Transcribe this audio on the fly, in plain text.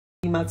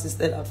Martin's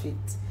style outfit.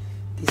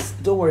 This,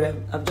 don't worry,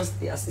 I'm just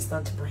the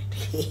assistant bride.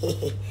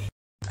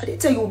 I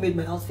didn't tell you who made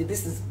my outfit.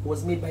 This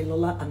was made by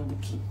Lola and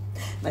Buki.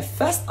 My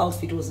first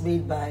outfit was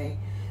made by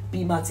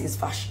B Martin's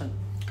Fashion.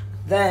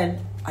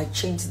 Then I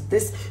changed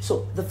this.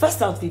 So the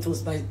first outfit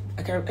was by,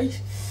 I can't,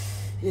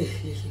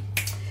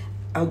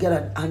 I'll get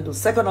an handle.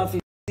 Second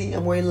outfit,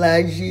 I'm wearing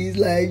lages.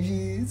 Can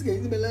you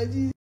see my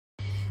lages?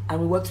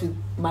 And we worked with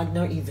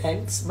Magner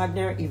Events.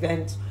 Magner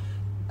Events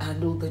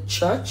handled the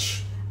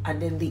church and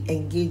then the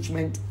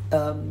engagement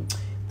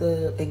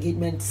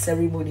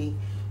ceremony,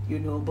 you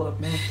know, but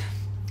man,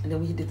 and then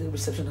we did the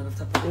reception and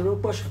after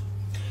the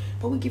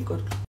but we give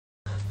God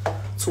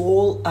to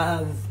all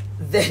our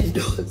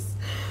vendors,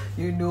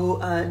 you know,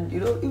 and you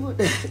know, even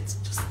it's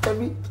just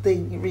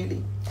everything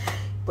really.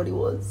 But it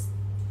was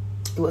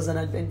an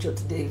adventure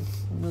today.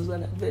 It was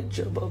an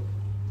adventure, but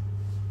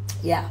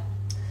yeah,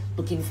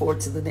 looking forward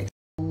to the next.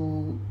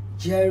 To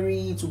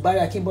Jerry, to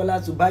Barry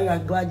Akimbola, to Barry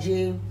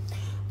Agbaje,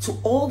 to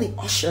all the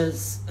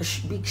ushers, a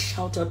big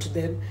shout out to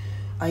them.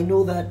 I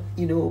know that,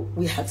 you know,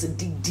 we had to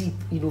dig deep,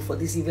 you know, for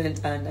this event,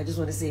 and I just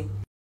want to say,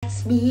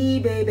 that's me,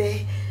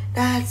 baby.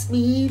 That's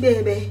me,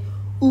 baby.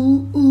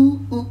 Ooh, ooh,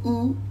 ooh,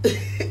 ooh.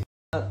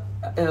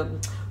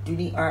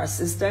 Judy, our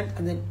assistant,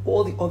 and then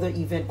all the other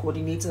event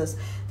coordinators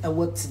that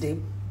worked today.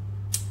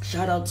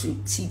 Shout out to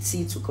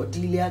Titi, to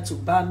Cordelia, to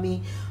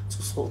Bami,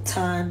 to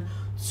Sultan,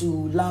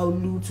 to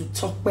Laulu, to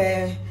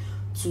Tokwe,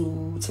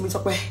 to Timmy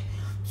Tokwe.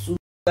 To,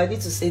 I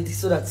need to say this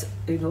so that,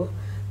 you know,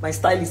 my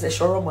style is a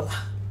Shoromola.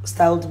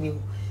 Styled me.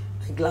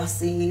 My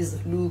glasses,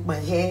 look, my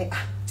hair,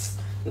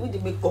 even the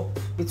makeup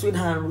between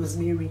her and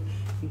Rosemary,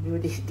 you know,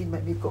 they did my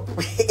makeup.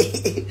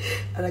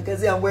 And I can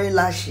say I'm wearing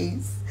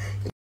lashes.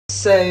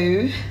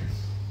 So,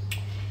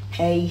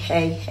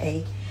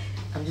 hey,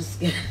 I'm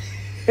just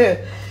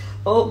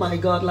oh my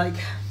god, like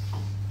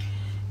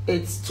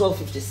it's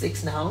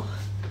 12:56 now,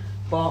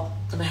 but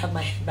and I have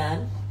my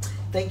headband.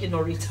 Thank you,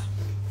 Norita,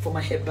 for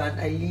my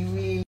headband. I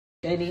really,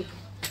 Jenny,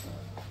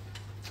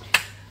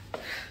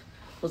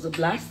 was a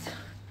blast.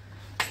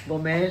 But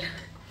man,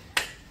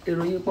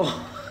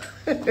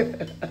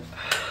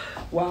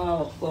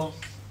 wow. Well,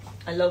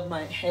 I love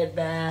my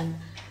headband,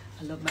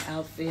 I love my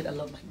outfit, I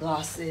love my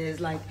glasses.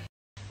 Like,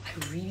 I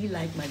really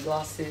like my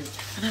glasses,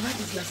 and I like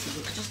these glasses,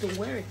 but I just don't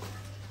wear it.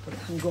 But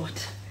thank God.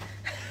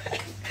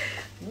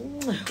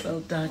 Well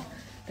done.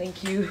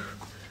 Thank you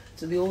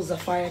to the old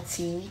Zapphaire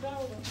team.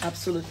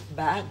 Absolute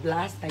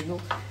blast. I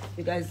know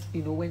you guys,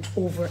 you know, went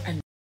over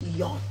and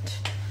beyond.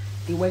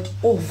 They went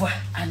over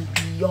and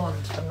beyond.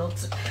 I'm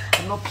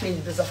not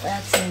playing. The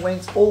Zapphaire team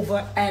went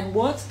over and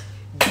what?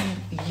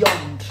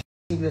 Beyond.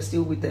 We're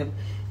still with them.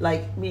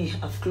 Like me,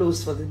 I've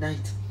closed for the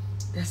night.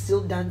 They're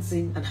still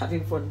dancing and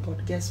having fun.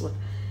 But guess what?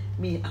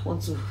 Me, I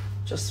want to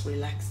just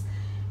relax.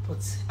 But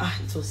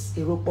it was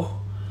Europa,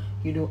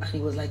 you know, and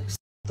it was like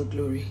the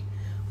glory.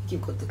 We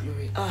give God the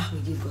glory. We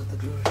give God the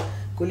glory.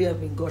 Goli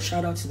have been God.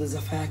 Shout out to the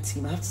Zapphaire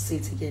team. I have to say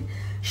it again.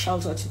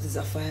 Shout out to the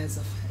Zapphaire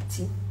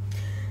team.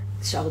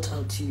 Shout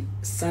out to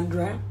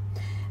Sandra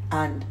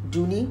and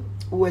Duni,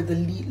 who were the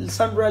lead.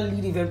 Sandra,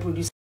 lead event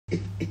producer.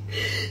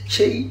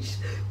 Changed.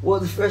 Wore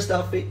the first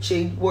outfit,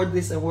 changed, wore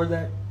this and wore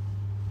that.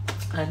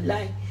 And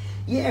like,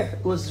 yeah,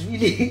 it was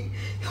really,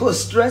 it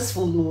was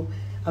stressful though.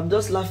 I'm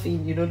just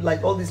laughing, you know,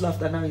 like all this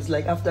laughter now is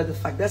like after the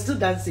fact. They're still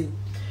dancing.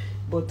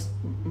 But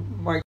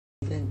my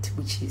event,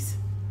 which is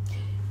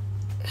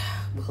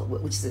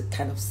a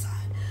kind of sad.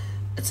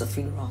 It's a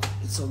funeral.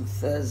 It's on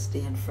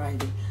Thursday and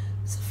Friday.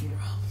 It's a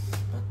funeral.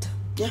 But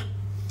yeah,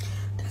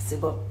 that's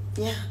it. But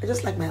yeah, I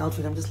just like my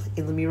outfit. I'm just like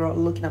in the mirror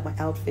looking at my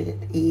outfit.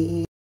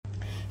 Hey,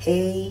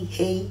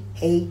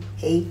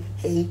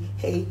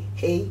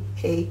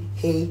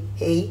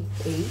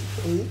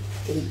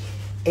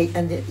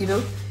 and then, you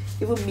know,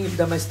 even me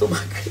that my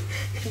stomach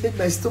made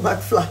my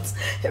stomach flat.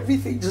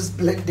 Everything just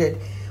blended.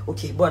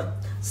 Okay, but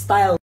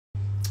style.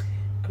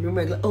 I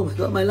remember, like, oh my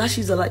god, my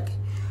lashes are like,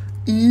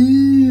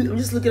 I'm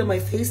just looking at my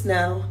face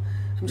now.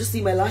 I'm just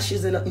seeing my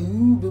lashes and like,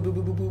 boo, boo,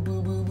 boo, boo,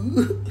 boo, boo,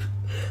 boo.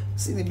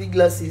 See the big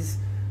glasses.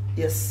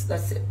 Yes,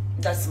 that's it.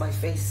 That's my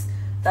face.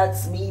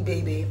 That's me,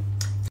 baby.